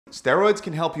Steroids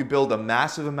can help you build a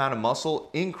massive amount of muscle,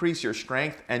 increase your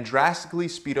strength, and drastically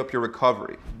speed up your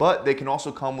recovery. But they can also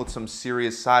come with some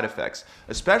serious side effects,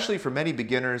 especially for many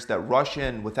beginners that rush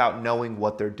in without knowing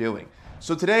what they're doing.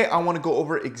 So today I want to go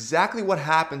over exactly what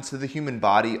happens to the human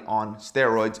body on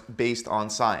steroids based on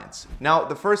science. Now,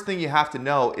 the first thing you have to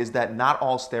know is that not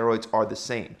all steroids are the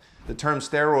same. The term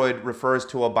steroid refers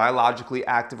to a biologically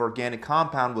active organic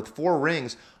compound with 4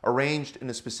 rings arranged in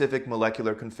a specific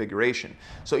molecular configuration.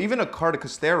 So even a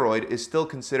corticosteroid is still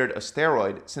considered a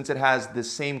steroid since it has the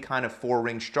same kind of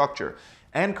 4-ring structure.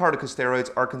 And corticosteroids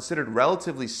are considered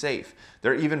relatively safe.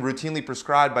 They're even routinely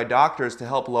prescribed by doctors to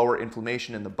help lower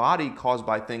inflammation in the body caused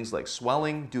by things like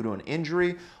swelling due to an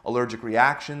injury, allergic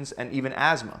reactions, and even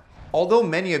asthma. Although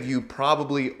many of you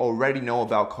probably already know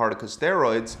about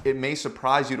corticosteroids, it may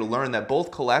surprise you to learn that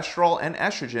both cholesterol and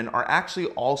estrogen are actually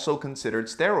also considered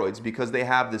steroids because they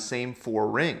have the same 4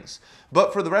 rings.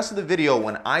 But for the rest of the video,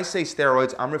 when I say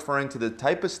steroids, I'm referring to the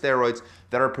type of steroids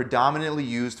that are predominantly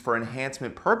used for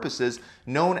enhancement purposes,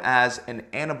 known as an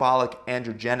anabolic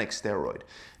androgenic steroid.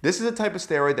 This is a type of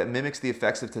steroid that mimics the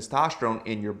effects of testosterone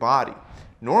in your body.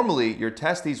 Normally, your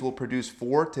testes will produce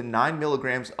 4 to 9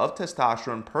 milligrams of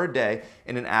testosterone per day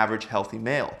in an average healthy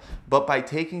male. But by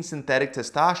taking synthetic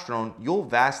testosterone, you'll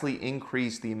vastly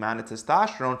increase the amount of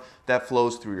testosterone that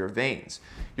flows through your veins.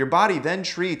 Your body then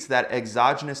treats that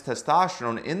exogenous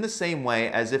testosterone in the same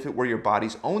way as if it were your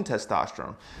body's own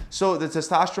testosterone. So the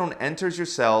testosterone enters your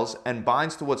cells and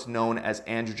binds to what's known as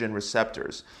androgen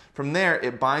receptors. From there,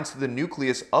 it binds to the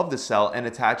nucleus of the cell and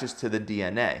attaches to the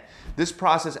DNA. This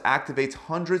process activates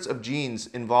hundreds of genes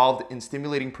involved in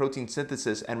stimulating protein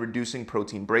synthesis and reducing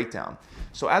protein breakdown.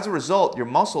 So as a result, your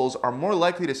muscles are more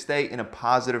likely to stay in a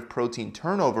positive protein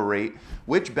turnover rate,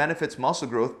 which benefits muscle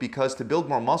growth because to build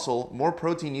more muscle, more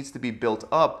protein needs to be built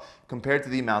up compared to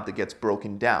the amount that gets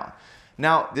broken down.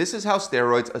 Now, this is how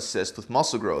steroids assist with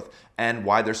muscle growth and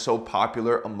why they're so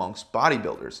popular amongst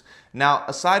bodybuilders. Now,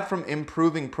 aside from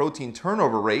improving protein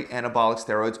turnover rate, anabolic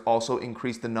steroids also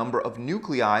increase the number of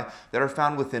nuclei that are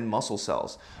found within muscle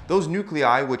cells. Those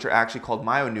nuclei, which are actually called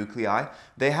myonuclei,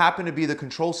 they happen to be the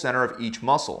control center of each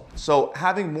muscle. So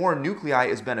having more nuclei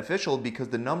is beneficial because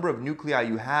the number of nuclei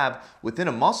you have within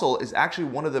a muscle is actually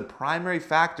one of the primary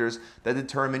factors that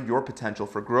determine your potential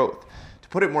for growth.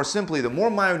 Put it more simply, the more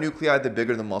myonuclei, the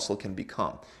bigger the muscle can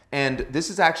become. And this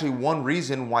is actually one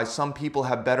reason why some people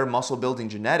have better muscle building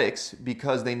genetics,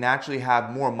 because they naturally have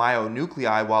more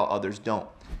myonuclei while others don't.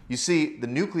 You see, the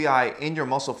nuclei in your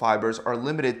muscle fibers are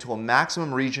limited to a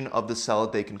maximum region of the cell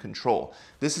that they can control.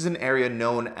 This is an area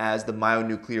known as the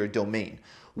myonuclear domain.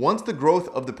 Once the growth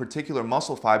of the particular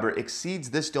muscle fiber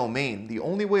exceeds this domain, the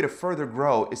only way to further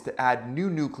grow is to add new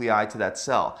nuclei to that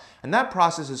cell. And that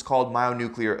process is called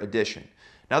myonuclear addition.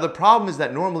 Now the problem is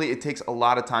that normally it takes a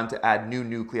lot of time to add new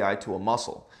nuclei to a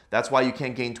muscle. That's why you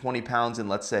can't gain 20 pounds in,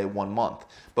 let's say, 1 month.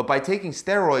 But by taking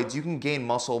steroids, you can gain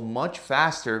muscle much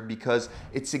faster because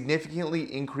it significantly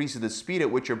increases the speed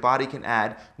at which your body can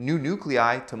add new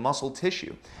nuclei to muscle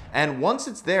tissue. And once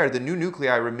it's there, the new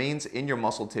nuclei remains in your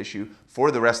muscle tissue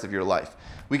for the rest of your life.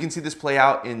 We can see this play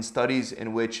out in studies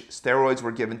in which steroids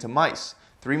were given to mice.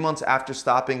 3 months after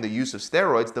stopping the use of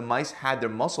steroids, the mice had their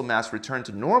muscle mass return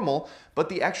to normal, but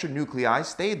the extra nuclei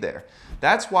stayed there.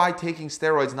 That's why taking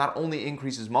steroids not only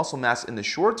increases muscle mass in the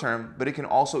short term, but it can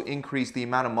also increase the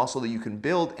amount of muscle that you can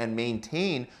build and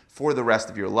maintain for the rest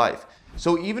of your life.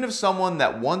 So even if someone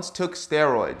that once took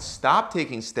steroids stopped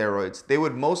taking steroids, they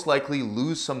would most likely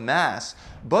lose some mass,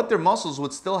 but their muscles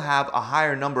would still have a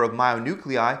higher number of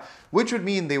myonuclei, which would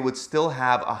mean they would still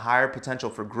have a higher potential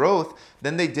for growth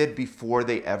than they did before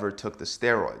they ever took the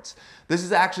steroids. This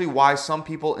is actually why some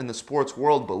people in the sports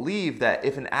world believe that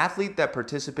if an athlete that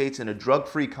participates in a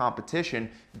drug-free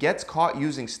competition gets caught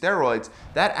using steroids,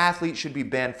 that athlete should be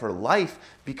banned for life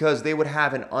because they would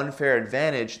have an unfair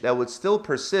advantage that would still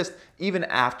persist even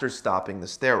after stopping the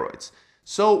steroids.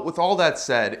 So with all that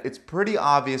said, it's pretty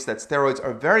obvious that steroids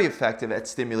are very effective at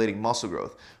stimulating muscle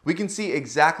growth. We can see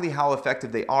exactly how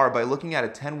effective they are by looking at a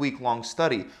 10-week-long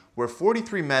study where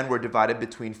 43 men were divided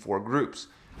between 4 groups.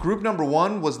 Group number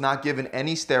 1 was not given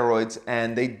any steroids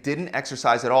and they didn't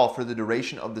exercise at all for the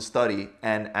duration of the study,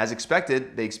 and as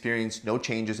expected, they experienced no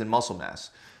changes in muscle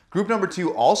mass. Group number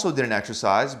 2 also didn't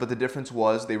exercise, but the difference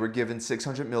was they were given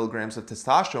 600 milligrams of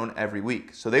testosterone every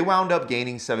week, so they wound up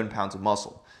gaining 7 pounds of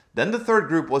muscle. Then the third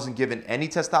group wasn't given any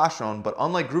testosterone, but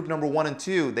unlike group number 1 and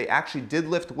 2, they actually did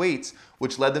lift weights,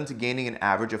 which led them to gaining an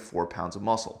average of 4 pounds of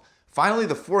muscle. Finally,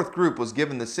 the fourth group was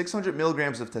given the 600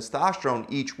 milligrams of testosterone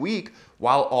each week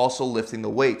while also lifting the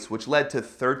weights, which led to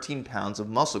 13 pounds of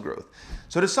muscle growth.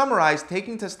 So to summarize,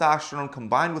 taking testosterone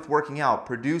combined with working out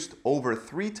produced over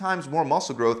 3 times more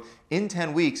muscle growth in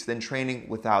 10 weeks than training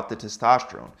without the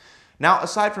testosterone. Now,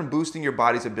 aside from boosting your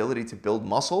body's ability to build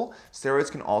muscle,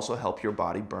 steroids can also help your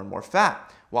body burn more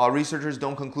fat. While researchers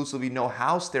don't conclusively know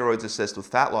how steroids assist with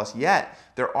fat loss yet,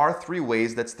 there are 3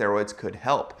 ways that steroids could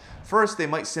help. First, they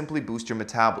might simply boost your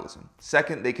metabolism.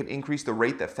 Second, they could increase the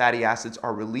rate that fatty acids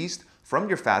are released from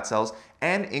your fat cells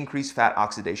and increase fat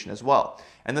oxidation as well.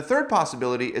 And the third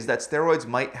possibility is that steroids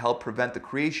might help prevent the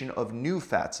creation of new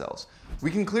fat cells.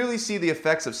 We can clearly see the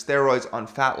effects of steroids on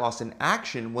fat loss in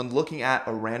action when looking at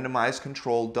a randomized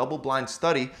controlled double-blind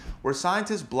study where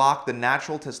scientists blocked the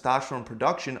natural testosterone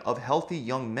production of healthy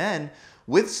young men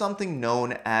with something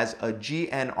known as a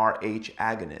GnRH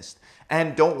agonist.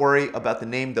 And don't worry about the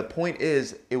name, the point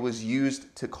is it was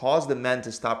used to cause the men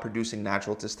to stop producing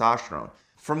natural testosterone.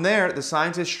 From there, the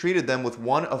scientists treated them with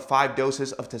 1 of 5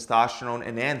 doses of testosterone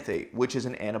enanthate, which is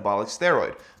an anabolic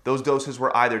steroid. Those doses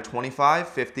were either 25,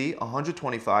 50,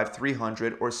 125,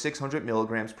 300, or 600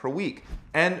 milligrams per week.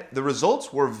 And the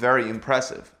results were very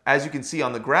impressive. As you can see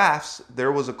on the graphs,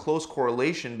 there was a close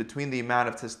correlation between the amount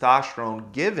of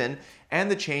testosterone given and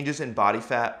the changes in body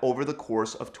fat over the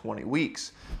course of 20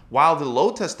 weeks. While the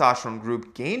low testosterone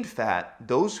group gained fat,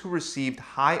 those who received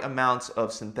high amounts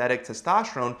of synthetic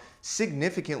testosterone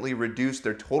significantly reduced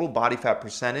their total body fat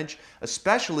percentage,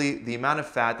 especially the amount of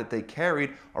fat that they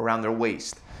carried around their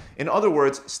waist. In other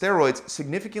words, steroids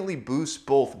significantly boost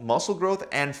both muscle growth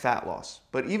and fat loss.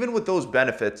 But even with those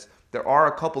benefits, there are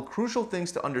a couple crucial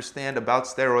things to understand about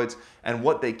steroids and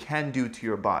what they can do to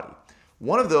your body.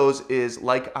 One of those is,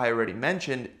 like I already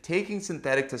mentioned, taking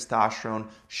synthetic testosterone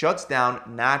shuts down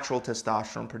natural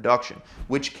testosterone production,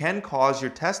 which can cause your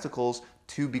testicles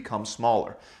to become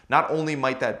smaller. Not only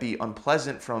might that be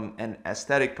unpleasant from an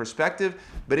aesthetic perspective,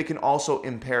 but it can also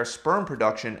impair sperm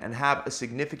production and have a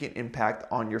significant impact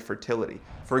on your fertility.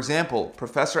 For example,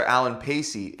 Professor Alan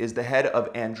Pacey is the head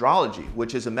of andrology,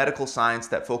 which is a medical science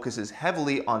that focuses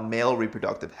heavily on male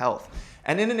reproductive health.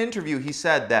 And in an interview, he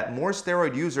said that more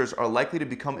steroid users are likely to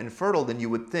become infertile than you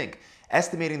would think,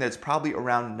 estimating that it's probably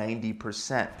around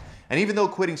 90%. And even though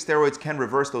quitting steroids can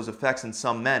reverse those effects in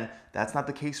some men, that's not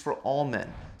the case for all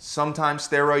men. Sometimes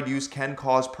steroid use can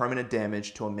cause permanent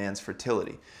damage to a man's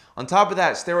fertility. On top of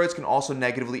that, steroids can also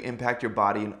negatively impact your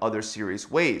body in other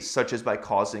serious ways, such as by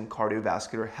causing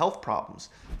cardiovascular health problems.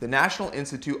 The National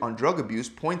Institute on Drug Abuse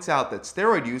points out that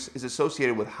steroid use is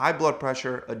associated with high blood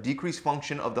pressure, a decreased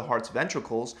function of the heart's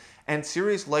ventricles, and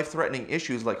serious life-threatening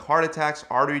issues like heart attacks,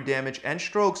 artery damage, and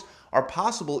strokes are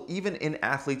possible even in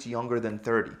athletes younger than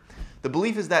 30. The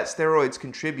belief is that steroids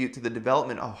contribute to the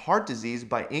development of heart disease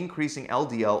by increasing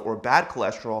LDL or bad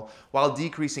cholesterol while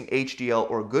decreasing HDL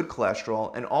or good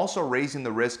cholesterol, and also raising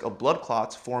the risk of blood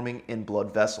clots forming in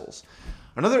blood vessels.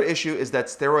 Another issue is that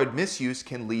steroid misuse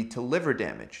can lead to liver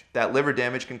damage. That liver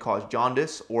damage can cause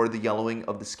jaundice or the yellowing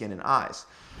of the skin and eyes.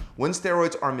 When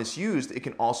steroids are misused, it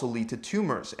can also lead to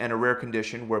tumors and a rare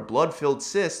condition where blood-filled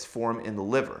cysts form in the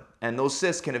liver. And those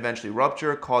cysts can eventually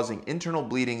rupture, causing internal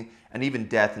bleeding and even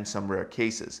death in some rare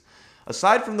cases.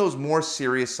 Aside from those more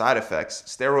serious side effects,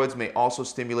 steroids may also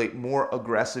stimulate more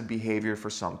aggressive behavior for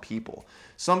some people.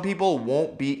 Some people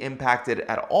won't be impacted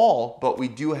at all, but we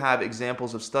do have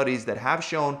examples of studies that have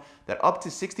shown that up to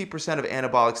 60% of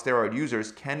anabolic steroid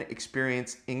users can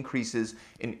experience increases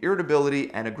in irritability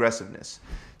and aggressiveness.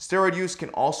 Steroid use can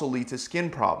also lead to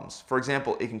skin problems. For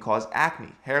example, it can cause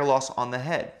acne, hair loss on the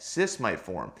head, cysts might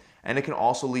form, and it can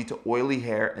also lead to oily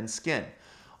hair and skin.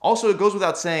 Also, it goes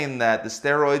without saying that the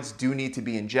steroids do need to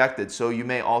be injected, so you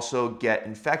may also get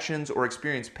infections or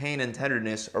experience pain and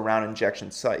tenderness around injection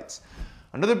sites.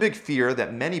 Another big fear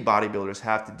that many bodybuilders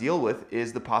have to deal with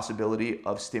is the possibility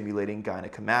of stimulating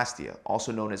gynecomastia,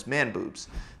 also known as man boobs.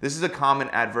 This is a common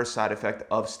adverse side effect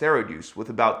of steroid use, with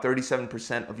about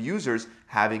 37% of users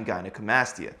having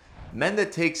gynecomastia. Men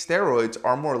that take steroids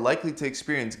are more likely to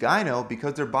experience gyno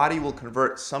because their body will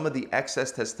convert some of the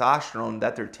excess testosterone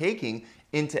that they're taking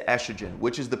into estrogen,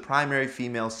 which is the primary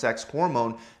female sex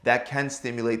hormone that can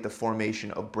stimulate the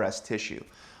formation of breast tissue.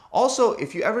 Also,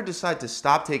 if you ever decide to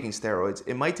stop taking steroids,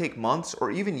 it might take months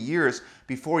or even years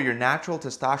before your natural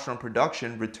testosterone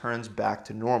production returns back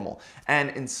to normal.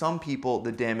 And in some people,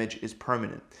 the damage is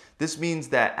permanent. This means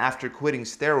that after quitting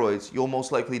steroids, you'll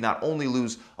most likely not only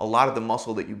lose a lot of the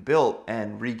muscle that you built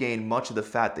and regain much of the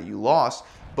fat that you lost,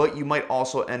 but you might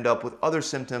also end up with other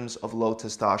symptoms of low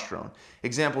testosterone.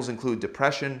 Examples include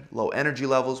depression, low energy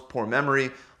levels, poor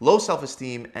memory, low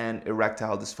self-esteem, and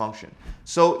erectile dysfunction.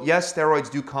 So yes,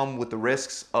 steroids do come with the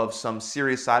risks of some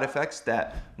serious side effects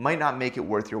that might not make it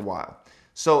worth your while.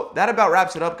 So that about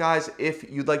wraps it up, guys.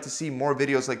 If you'd like to see more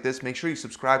videos like this, make sure you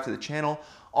subscribe to the channel.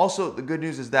 Also, the good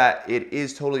news is that it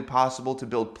is totally possible to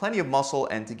build plenty of muscle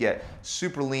and to get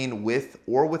super lean with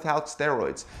or without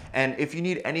steroids. And if you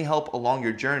need any help along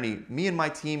your journey, me and my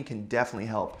team can definitely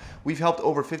help. We've helped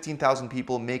over 15,000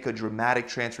 people make a dramatic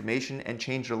transformation and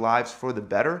change their lives for the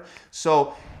better.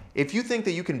 So if you think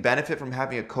that you can benefit from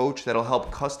having a coach that'll help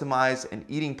customize an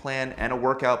eating plan and a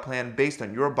workout plan based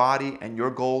on your body and your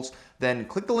goals, then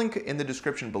click the link in the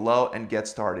description below and get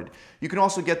started. You can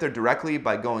also get there directly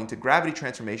by going to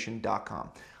gravitytransformation.com.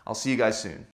 I'll see you guys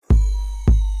soon.